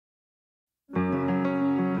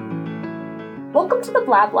Welcome to the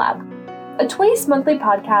Blab Lab, a twice-monthly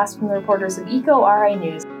podcast from the reporters of ecoRI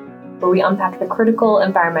News, where we unpack the critical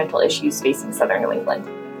environmental issues facing southern New England.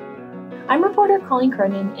 I'm reporter Colleen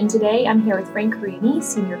Cronin, and today I'm here with Frank Carini,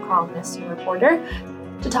 senior columnist and reporter,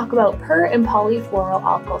 to talk about per and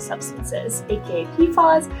polyfluoroalkyl substances, aka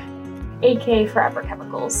PFAS, aka forever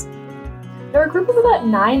chemicals. They're a group of about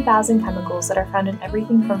 9,000 chemicals that are found in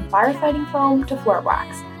everything from firefighting foam to floor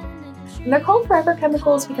wax. And they're called forever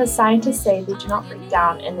chemicals because scientists say they do not break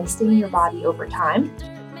down and they stay in your body over time,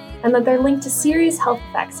 and that they're linked to serious health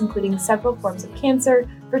effects, including several forms of cancer,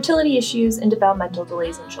 fertility issues, and developmental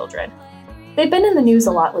delays in children. They've been in the news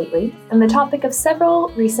a lot lately, and the topic of several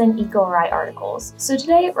recent ecoRI articles. So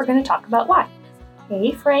today we're going to talk about why.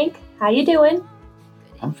 Hey Frank, how you doing?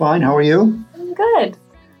 I'm fine, how are you? I'm good.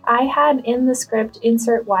 I had in the script,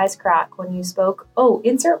 insert wisecrack when you spoke. Oh,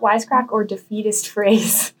 insert wisecrack or defeatist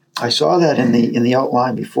phrase. I saw that in the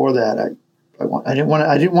outline before that. I didn't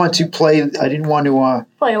want to play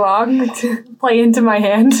play along, play into my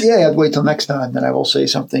hand. Yeah, I'd wait till next time. Then I will say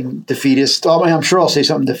something defeatist. I'm sure I'll say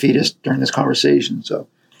something defeatist during this conversation. So,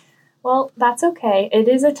 well, that's okay. It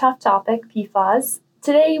is a tough topic, PFAS.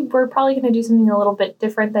 Today we're probably going to do something a little bit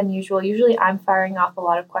different than usual. Usually I'm firing off a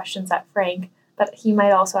lot of questions at Frank, but he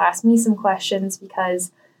might also ask me some questions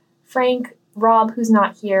because Frank, Rob, who's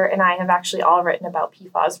not here, and I have actually all written about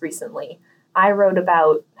PFAS recently. I wrote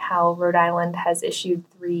about how Rhode Island has issued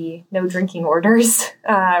 3 no drinking orders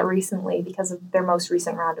recently because of their most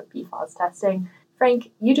recent round of PFAS testing.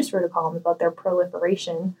 Frank, you just wrote a column about their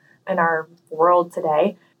proliferation in our world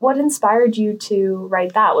today. What inspired you to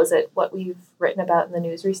write that? Was it what we've written about in the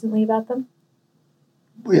news recently about them?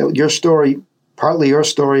 Well, your story, partly your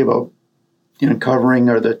story about uncovering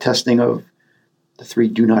or the testing of the 3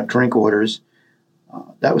 do not drink orders,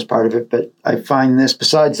 that was part of it. But I find this,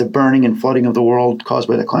 besides the burning and flooding of the world caused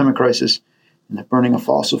by the climate crisis and the burning of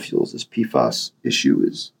fossil fuels, this PFAS issue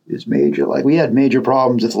is major. Like, we had major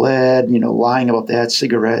problems with lead, lying about that,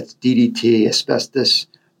 cigarettes, DDT, asbestos,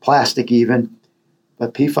 plastic even.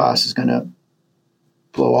 But PFAS is going to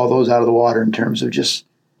blow all those out of the water in terms of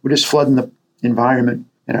we're just flooding the environment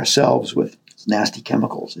and ourselves with nasty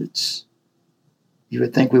chemicals. You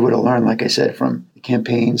would think we would have learned, like I said, from the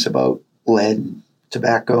campaigns about lead and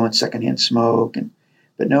tobacco and secondhand smoke,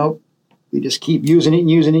 but no, we just keep using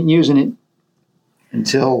it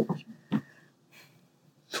until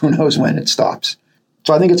who knows when it stops.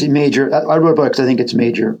 So I think it's a major. I wrote about it because I think it's a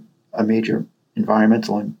major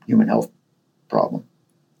environmental and human health problem.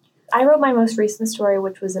 I wrote my most recent story,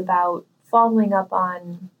 which was about following up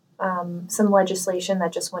on some legislation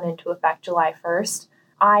that just went into effect July 1st.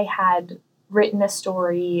 I had written a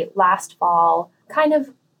story last fall, kind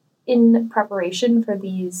of in preparation for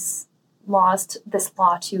this law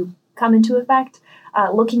to come into effect,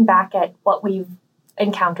 looking back at what we've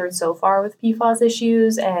encountered so far with PFAS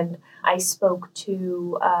issues. And I spoke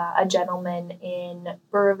to a gentleman in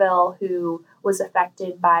Burrillville who was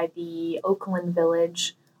affected by the Oakland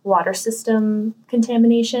Village water system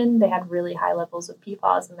contamination. They had really high levels of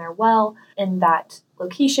PFAS in their well in that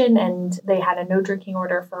location, and they had a no drinking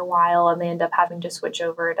order for a while, and they ended up having to switch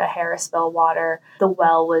over to Harrisville water. The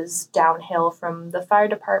well was downhill from the fire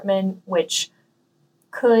department, which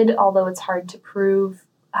could, although it's hard to prove,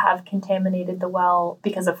 have contaminated the well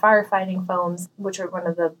because of firefighting foams, which are one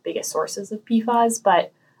of the biggest sources of PFAS.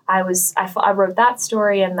 But I wrote that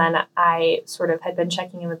story, and then I sort of had been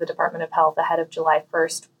checking in with the Department of Health ahead of July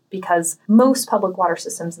 1st because most public water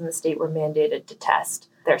systems in the state were mandated to test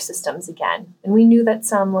their systems again. And we knew that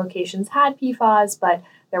some locations had PFAS, but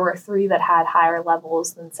there were 3 that had higher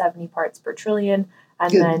levels than 70 parts per trillion.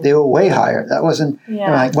 And then they were way higher. That wasn't,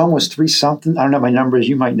 one was 3 something. I don't know my numbers,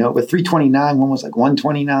 you might know, but 329, one was like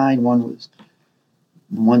 129, one was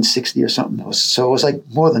 160 or something. So it was like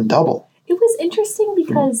more than double. It was interesting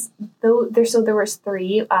because there was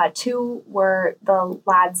 3. 2 were the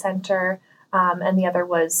LAD Center, and the other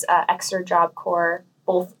was Exeter Job Corps,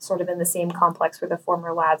 both sort of in the same complex where the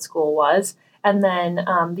former LAD school was. And then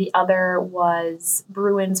the other was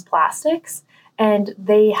Bruins Plastics, and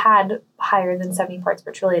they had higher than 70 parts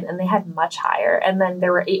per trillion, and they had much higher. And then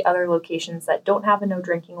there were 8 other locations that don't have a no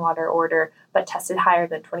drinking water order, but tested higher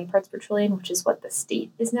than 20 parts per trillion, which is what the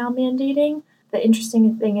state is now mandating. The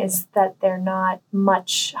interesting thing is that they're not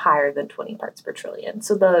much higher than 20 parts per trillion.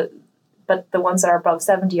 But the ones that are above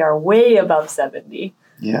 70 are way above 70.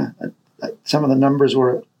 Yeah, some of the numbers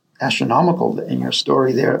were astronomical in your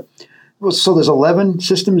story there. Well, so there's 11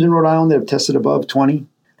 systems in Rhode Island that have tested above 20?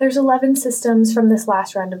 There's 11 systems from this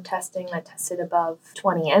last round of testing that tested above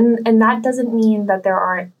 20. And that doesn't mean that there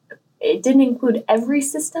aren't it didn't include every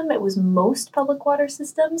system. It was most public water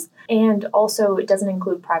systems. And also it doesn't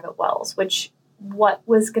include private wells, which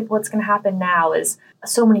what's going to happen now is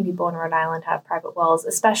so many people in Rhode Island have private wells,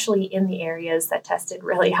 especially in the areas that tested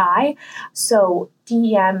really high. So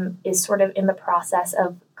DEM is sort of in the process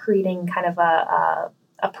of creating kind of a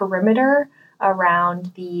perimeter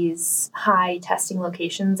around these high testing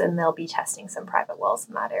locations, and they'll be testing some private wells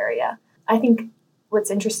in that area. I think what's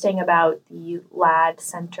interesting about the LAD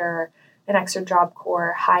Center and Exeter Job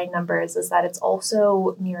Corps high numbers is that it's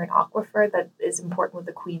also near an aquifer that is important with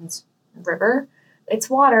the Queens River. It's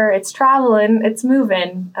water, it's traveling, it's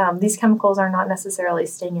moving. These chemicals are not necessarily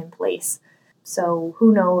staying in place. So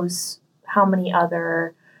who knows how many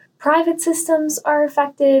other private systems are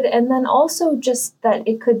affected, and then also just that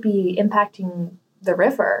it could be impacting the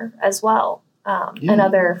river as well, and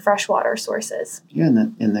other freshwater sources. Yeah,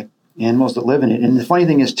 and the animals that live in it. And the funny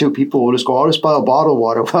thing is, too, people will just go, I'll just buy a bottled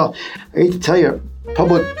water. Well, I hate to tell you,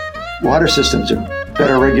 public water systems are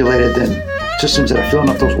better regulated than systems that are filling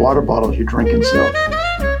up those water bottles you're drinking. So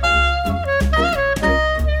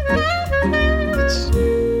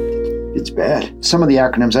it's bad. Some of the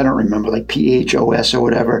acronyms I don't remember, like PHOS or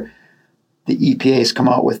whatever. The EPA has come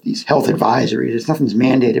out with these health advisories. Nothing's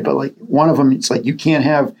mandated, but like one of them, it's like you can't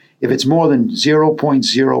have, if it's more than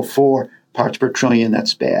 0.04 parts per trillion,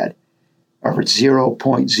 that's bad. Or if it's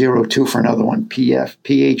 0.02 for another one,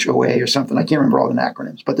 PHOA or something. I can't remember all the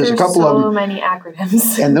acronyms, but there's a couple of them. So many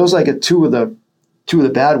acronyms. And those are like two of the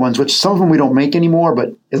bad ones, which some of them we don't make anymore,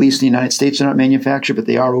 but at least in the United States they're not manufactured, but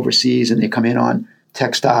they are overseas, and they come in on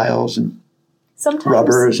textiles and sometimes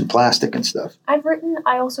rubbers and plastic and stuff. I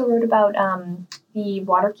also wrote about the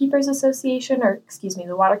Waterkeepers Association, the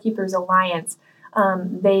Waterkeepers Alliance.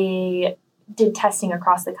 They did testing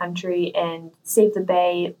across the country, and Save the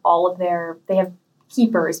Bay, they have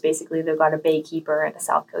keepers, basically. They've got a bay keeper and a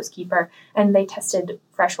South Coast keeper, and they tested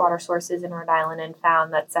freshwater sources in Rhode Island and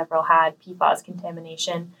found that several had PFAS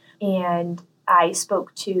contamination. And I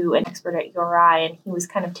spoke to an expert at ecoRI, and he was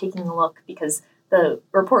kind of taking a look because the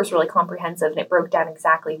report was really comprehensive, and it broke down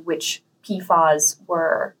exactly which PFAS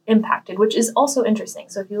were impacted, which is also interesting.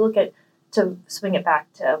 So if you look at, to swing it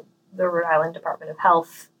back to the Rhode Island Department of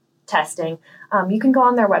Health testing, you can go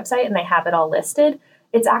on their website and they have it all listed.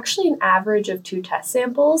 It's actually an average of 2 test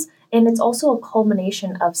samples, and it's also a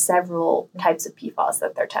culmination of several types of PFAS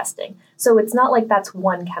that they're testing. So it's not like that's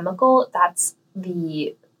one chemical, that's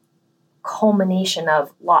the culmination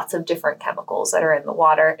of lots of different chemicals that are in the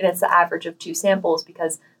water, and it's the average of 2 samples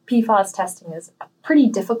because PFAS testing is pretty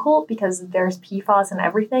difficult because there's PFAS in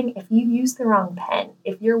everything. If you use the wrong pen,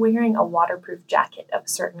 if you're wearing a waterproof jacket of a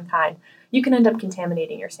certain kind, you can end up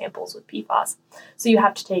contaminating your samples with PFAS. So you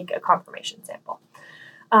have to take a confirmation sample.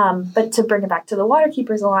 But to bring it back to the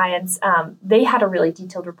Waterkeepers Alliance, they had a really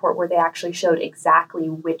detailed report where they actually showed exactly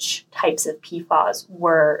which types of PFAS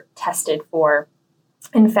were tested for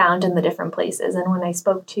and found in the different places. And when I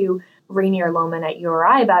spoke to Rainier Lohman at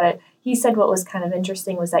ecoRI about it, he said what was kind of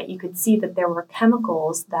interesting was that you could see that there were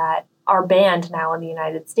chemicals that are banned now in the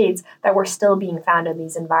United States that were still being found in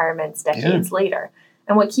these environments decades later.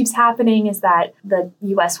 And what keeps happening is that the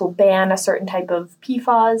U.S. will ban a certain type of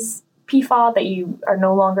PFAS that you are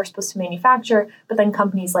no longer supposed to manufacture, but then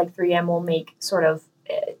companies like 3M will make sort of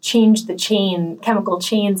change the chemical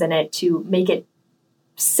chains in it to make it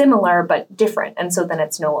similar but different, and so then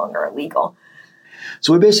it's no longer illegal.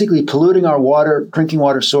 So we're basically polluting our drinking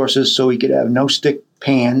water sources so we could have no-stick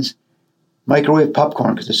pans, microwave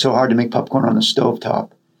popcorn because it's so hard to make popcorn on the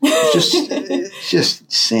stovetop. It's just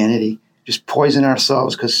insanity. Just poison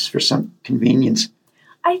ourselves because for some convenience.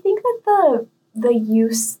 I think that the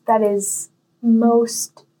use that is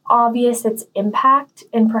most obvious its impact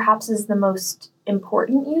and perhaps is the most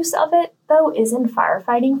important use of it, though, is in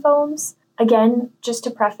firefighting foams. Again, just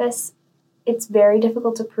to preface, it's very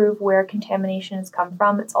difficult to prove where contamination has come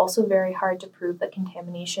from. It's also very hard to prove that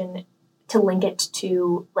contamination, to link it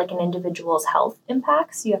to like an individual's health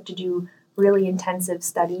impacts. You have to do really intensive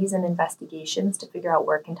studies and investigations to figure out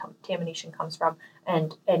where contamination comes from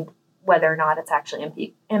and whether or not it's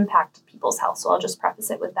actually impacted people's health. So I'll just preface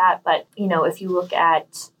it with that. But, if you look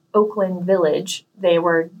at Oakland Village, they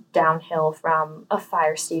were downhill from a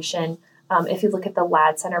fire station. If you look at the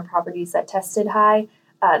LAD Center properties that tested high,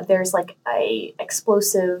 there's like a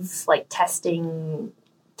explosive testing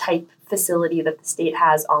type facility that the state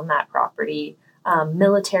has on that property.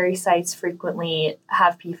 Military sites frequently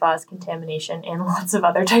have PFAS contamination and lots of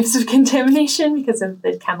other types of contamination because of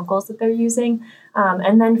the chemicals that they're using.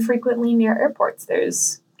 And then frequently near airports,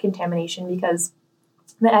 there's contamination because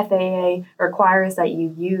the FAA requires that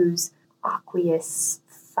you use aqueous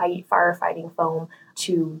firefighting foam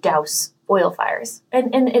to douse oil fires.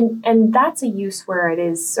 And that's a use where it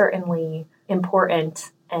is certainly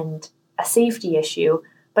important and a safety issue,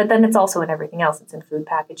 but then it's also in everything else. It's in food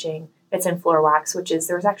packaging, it's in floor wax,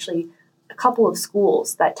 there was actually a couple of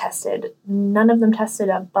schools that tested. None of them tested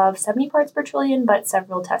above 70 parts per trillion, but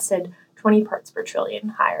several tested 20 parts per trillion,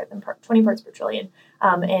 higher than 20 parts per trillion.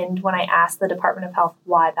 And when I asked the Department of Health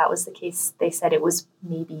why that was the case, they said it was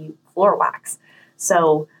maybe floor wax.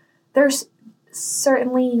 So there's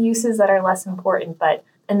certainly uses that are less important,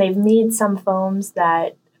 and they've made some foams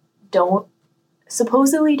that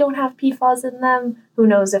supposedly don't have PFAS in them. Who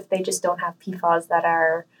knows if they just don't have PFAS that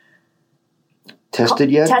are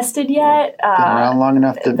tested yet? Been around long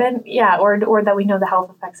enough to... or that we know the health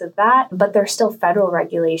effects of that. But there's still federal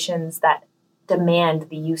regulations that demand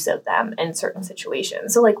the use of them in certain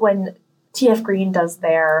situations. So like when TF Green does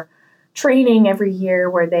their training every year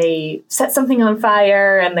where they set something on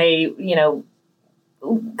fire and they,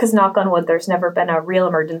 because knock on wood, there's never been a real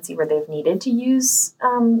emergency where they've needed to use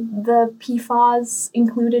the PFAS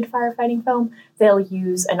included firefighting foam, they'll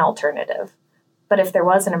use an alternative. But if there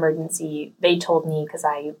was an emergency, they told me, because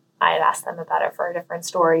I had asked them about it for a different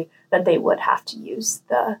story, that they would have to use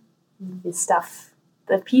the stuff,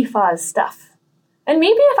 the PFAS stuff. And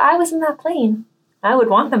maybe if I was in that plane, I would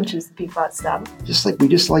want them to use the PFAS stuff. We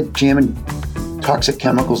just like jamming toxic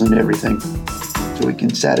chemicals into everything so we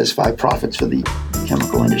can satisfy profits for the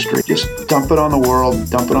chemical industry. Just dump it on the world,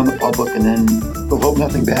 dump it on the public, and then we'll hope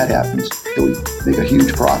nothing bad happens till we make a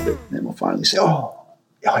huge profit. And then we'll finally say, oh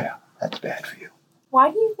yeah, that's bad for you. Why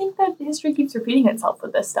do you think that history keeps repeating itself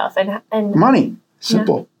with this stuff? And money.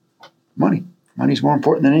 Simple. Yeah. Money. Money's more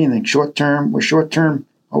important than anything. Short term. We're short term.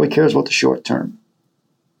 All we care is about the short term.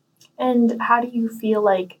 And how do you feel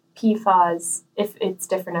like PFAS, if it's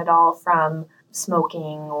different at all from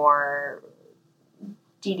smoking or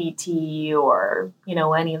DDT or,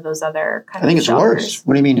 any of those other kind of I think it's shockers? worse.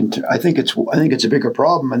 What do you mean? I think it's a bigger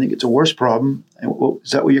problem. I think it's a worse problem.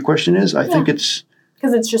 Is that what your question is? I think it's...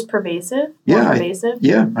 Because it's just pervasive? Pervasive?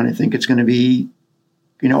 And I think it's going to be,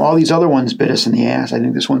 all these other ones bit us in the ass. I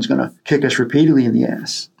think this one's going to kick us repeatedly in the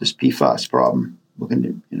ass, this PFAS problem.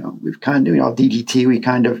 Looking to, we've kind of,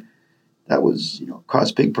 DDT, that was,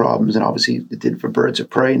 caused big problems. And obviously it did for birds of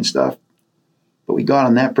prey and stuff. But we got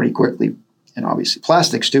on that pretty quickly. And obviously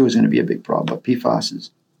plastics, too, is going to be a big problem. But PFAS is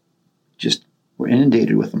just, we're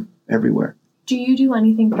inundated with them everywhere. Do you do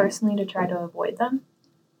anything personally to try to avoid them?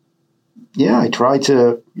 Yeah, I try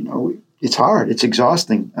to, it's hard. It's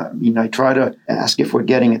exhausting. I try to ask if we're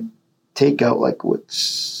getting a takeout, like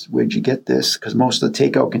where'd you get this? Because most of the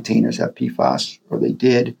takeout containers have PFAS, or they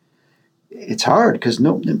did. It's hard because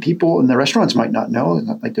people in the restaurants might not know. It's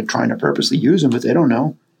not like they're trying to purposely use them, but they don't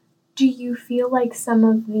know. Do you feel like some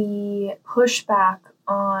of the pushback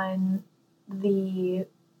on the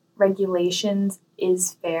regulations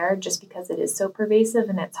is fair just because it is so pervasive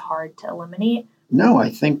and it's hard to eliminate? No, I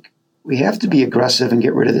think we have to be aggressive and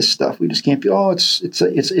get rid of this stuff. We just can't be,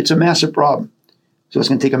 it's a massive problem. So it's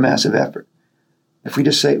going to take a massive effort. If we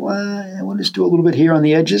just say, we'll just do a little bit here on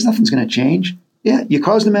the edges, nothing's going to change. Yeah, you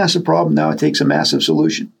caused a massive problem. Now it takes a massive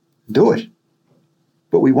solution. Do it.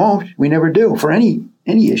 But we won't. We never do for any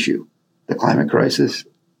issue. The climate crisis,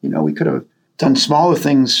 we could have done smaller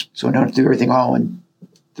things so we don't have to do everything all in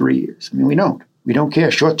 3 years. We don't. We don't care.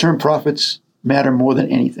 Short-term profits matter more than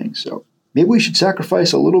anything. So maybe we should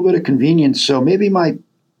sacrifice a little bit of convenience. So maybe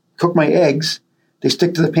cook my eggs, they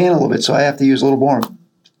stick to the pan a little bit, so I have to use a little more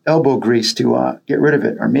elbow grease to get rid of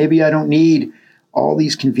it. Or maybe I don't need all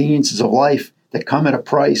these conveniences of life that come at a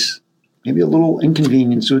price. Maybe a little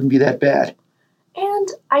inconvenience wouldn't be that bad. And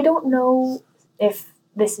I don't know if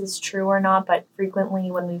this is true or not, but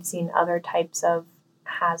frequently when we've seen other types of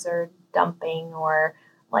hazard dumping or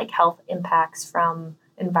like health impacts from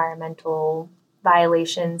environmental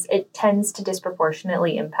violations, it tends to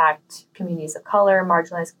disproportionately impact communities of color,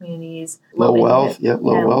 marginalized communities, low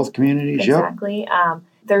wealth communities. Exactly. Yep.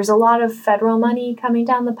 There's a lot of federal money coming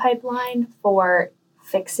down the pipeline for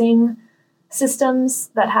fixing systems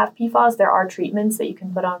that have PFAS. There are treatments that you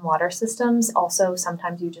can put on water systems. Also,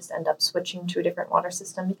 sometimes you just end up switching to a different water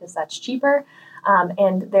system because that's cheaper.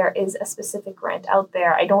 And there is a specific grant out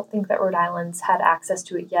there. I don't think that Rhode Island's had access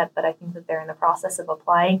to it yet, but I think that they're in the process of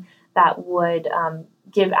applying that would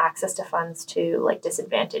give access to funds to like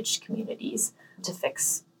disadvantaged communities to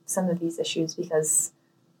fix some of these issues, because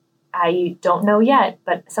I don't know yet,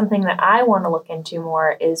 but something that I want to look into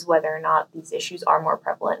more is whether or not these issues are more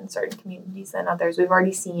prevalent in certain communities than others. We've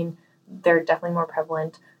already seen they're definitely more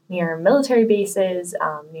prevalent near military bases,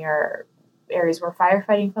 near areas where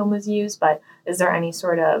firefighting foam was used, but is there any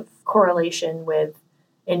sort of correlation with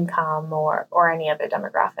income or any other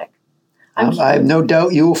demographic. I have no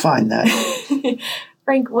doubt you will find that.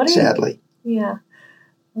 Frank, sadly. Yeah.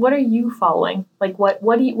 What are you following? Like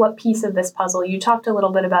what piece of this puzzle? You talked a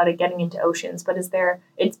little bit about it getting into oceans, but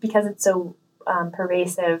it's because it's so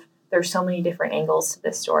pervasive. There's so many different angles to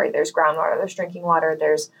this story. There's groundwater, there's drinking water,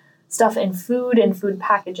 there's stuff in food and food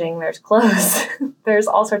packaging, there's clothes, there's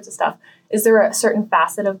all sorts of stuff. Is there a certain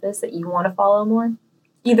facet of this that you want to follow more?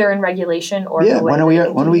 Either in regulation or when are we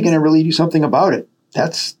going to really do something about it?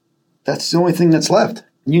 That's the only thing that's left.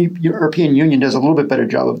 The European Union does a little bit better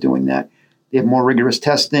job of doing that. They have more rigorous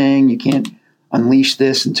testing. You can't unleash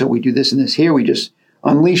this until we do this and this here. We just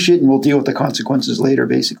unleash it and we'll deal with the consequences later,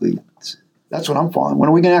 basically. That's what I'm following. When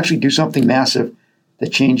are we going to actually do something massive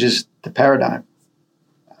that changes the paradigm?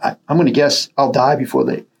 I'm going to guess I'll die before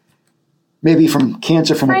maybe from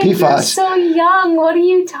cancer from Frank, a PFAS. You're so young. What are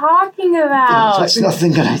you talking about?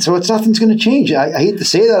 Nothing's going to change. I hate to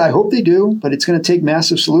say that. I hope they do, but it's going to take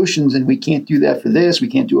massive solutions, and we can't do that for this. We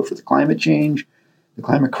can't do it for the climate change, the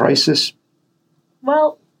climate crisis.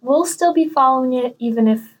 Well, we'll still be following it even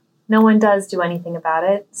if no one does do anything about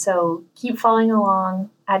it. So keep following along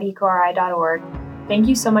at ecoRI.org. Thank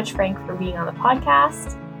you so much, Frank, for being on the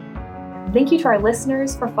podcast. Thank you to our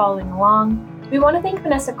listeners for following along. We want to thank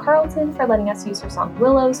Vanessa Carlton for letting us use her song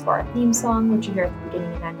Willows for our theme song, which you hear at the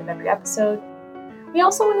beginning and end of every episode. We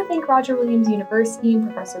also want to thank Roger Williams University and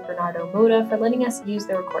Professor Bernardo Moda for letting us use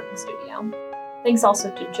their recording studio. Thanks also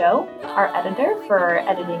to Joe, our editor, for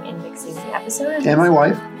editing and mixing the episode. And my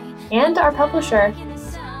wife. And our publisher.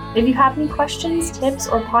 If you have any questions, tips,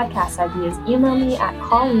 or podcast ideas, email me at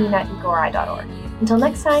colleen@ecori.org. Until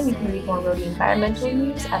next time, you can read more roadie environmental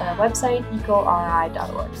news at our website,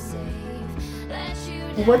 ecori.org.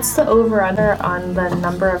 What's the over-under on the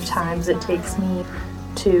number of times it takes me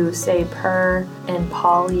to say per and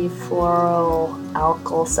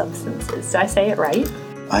polyfluoroalkyl substances? Did I say it right?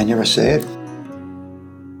 I never say it.